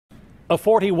A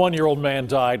 41-year-old man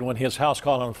died when his house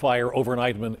caught on fire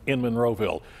overnight in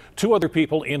Monroeville. Two other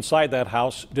people inside that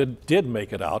house did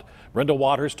make it out. Brenda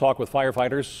Waters talked with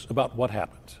firefighters about what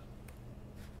happened.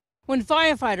 When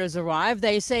firefighters arrived,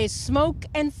 they say smoke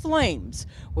and flames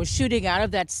were shooting out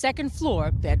of that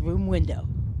second-floor bedroom window.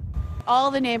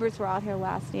 All the neighbors were out here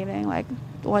last evening, like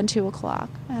 1, 2 o'clock,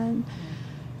 and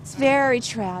it's very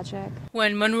tragic.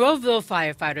 When Monroeville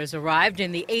firefighters arrived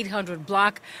in the 800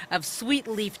 block of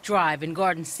Sweetleaf Drive in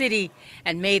Garden City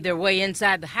and made their way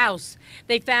inside the house,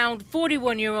 they found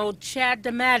 41-year-old Chad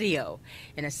DiMatteo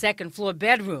in a second-floor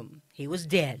bedroom. He was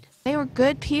dead. They were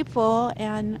good people,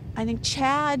 and I think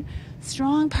Chad,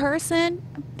 strong person,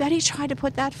 I bet he tried to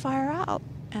put that fire out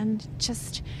and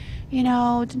just,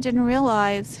 didn't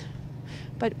realize.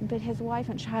 But his wife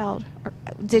and child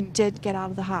did get out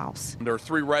of the house. There are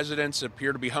 3 residents that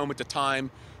appear to be home at the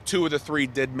time. 2 of the 3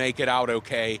 did make it out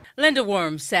okay. Linda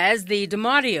Worms says the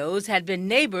DiMatteos had been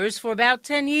neighbors for about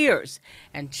 10 years,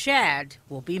 and Chad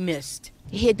will be missed.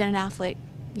 He had been an athlete.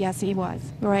 Yes, he was.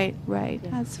 Right.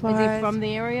 Yeah. As far Is he from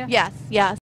the area?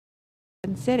 Yes.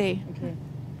 In city. Okay.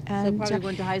 And so probably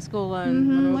went to high school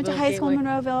in went to high school in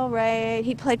Monroeville, right.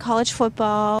 He played college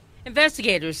football.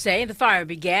 Investigators say the fire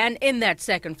began in that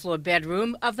second-floor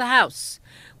bedroom of the house,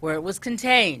 where it was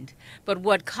contained. But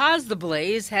what caused the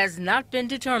blaze has not been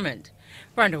determined.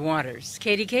 Brenda Waters,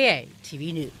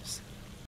 KDKA-TV News.